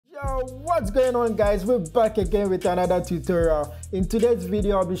What's going on, guys? We're back again with another tutorial. In today's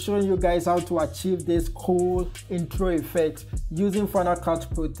video, I'll be showing you guys how to achieve this cool intro effect using Final Cut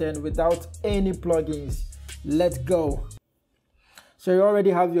Pro 10 without any plugins. Let's go. So you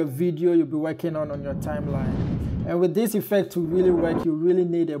already have your video you'll be working on your timeline, and with this effect to really work, you really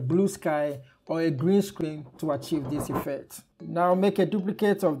need a blue sky or a green screen to achieve this effect. Now make a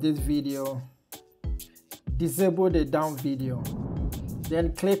duplicate of this video, disable the down video,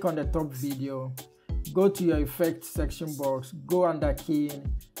 then click on the top video, go to your effect section box, go under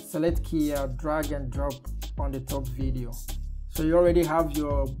keying, select key here, drag and drop on the top video. So you already have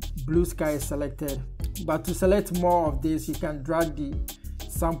your blue sky selected, but to select more of this, you can drag the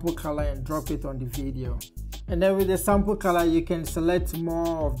sample color and drop it on the video. And then with the sample color, you can select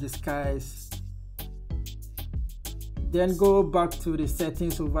more of the skies. Then go back to the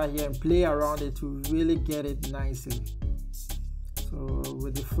settings over here and play around it to really get it nicely. So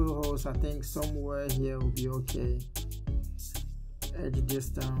with the full host, I think somewhere here will be okay. Edge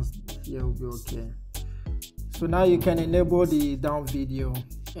distance here will be okay. So now you can enable the down video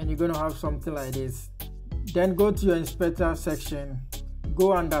and you're going to have something like this. Then go to your inspector section,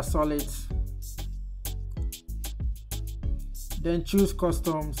 go under solids, then choose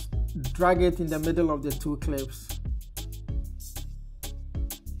customs, drag it in the middle of the two clips.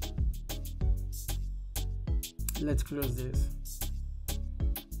 Let's close this.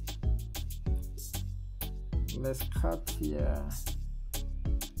 Let's cut here.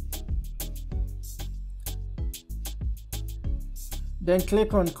 Then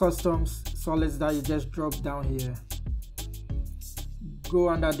click on customs solids that you just dropped down here. Go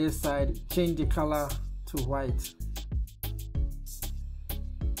under this side, change the color to white.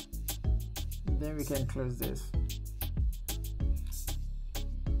 Then we can close this.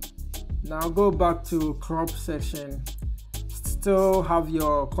 Now go back to crop section, still have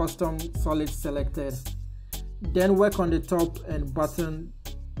your custom solids selected. Then work on the top and button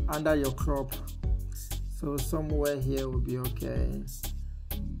under your crop. So somewhere here will be okay.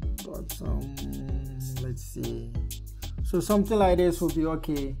 Bottom, let's see. So something like this will be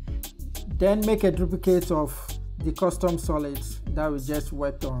okay. Then make a duplicate of the custom solids that we just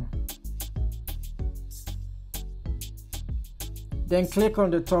worked on. Then click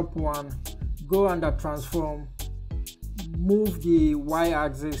on the top one, go under transform, move the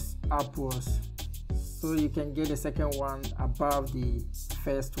y-axis upwards so you can get the second one above the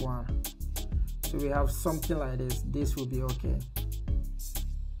first one. So we have something like this. This will be okay.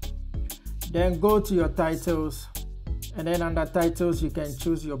 Then go to your titles, and then under titles you can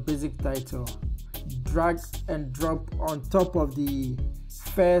choose your basic title. Drag and drop on top of the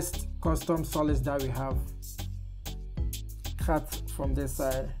first custom solids that we have. Cut from this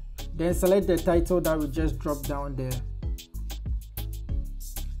side. Then select the title that we just dropped down there.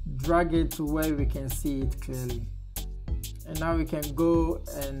 Drag it to where we can see it clearly. And now we can go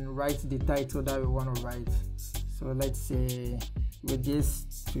and write the title that we want to write. So let's say with this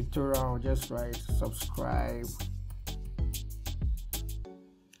tutorial, I'll just write subscribe.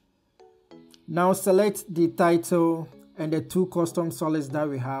 Now select the title and the two custom solids that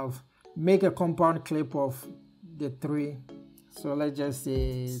we have. Make a compound clip of the three. So let's just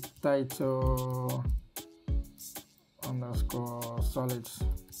say title underscore solids.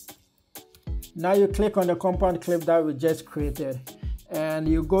 Now you click on the compound clip that we just created and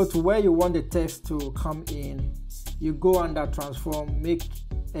you go to where you want the text to come in. You go under transform, make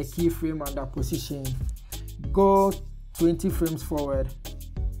a keyframe under position, go 20 frames forward,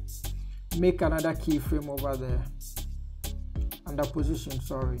 make another keyframe over there under position,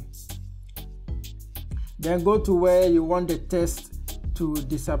 sorry. Then go to where you want the text to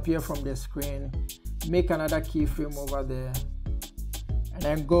disappear from the screen, make another keyframe over there, and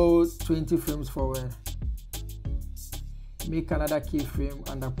then go 20 frames forward, make another keyframe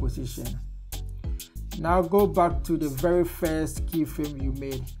under position. Now go back to the very first keyframe you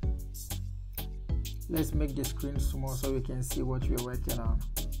made. Let's make the screen small so we can see what we're working on.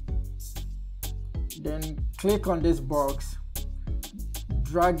 Then click on this box,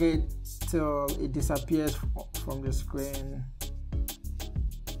 drag it till it disappears from the screen,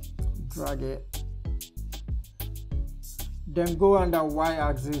 drag it. Then go under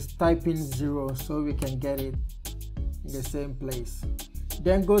y-axis, type in 0 so we can get it in the same place.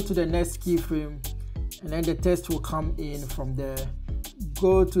 Then go to the next keyframe and then the text will come in from there.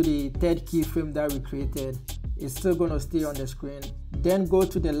 Go to the third keyframe that we created. It's still going to stay on the screen. Then go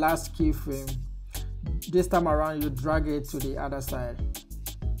to the last keyframe. This time around you drag it to the other side.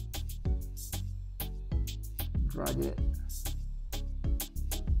 Drag it.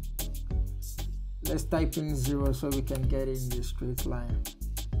 Let's type in 0 so we can get it in the straight line.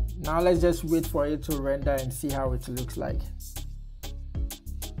 Now let's just wait for it to render and see how it looks like.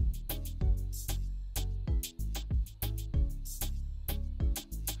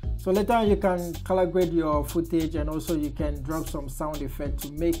 So later on you can color grade your footage, and also you can drop some sound effect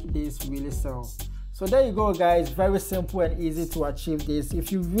to make this really sell. So there you go guys, very simple and easy to achieve this.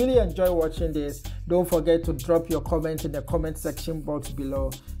 If you really enjoy watching this, don't forget to drop your comment in the comment section box below,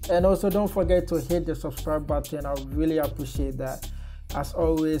 and also don't forget to hit the subscribe button. I would really appreciate that. As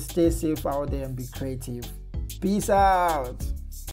always, stay safe out there and be creative. Peace out.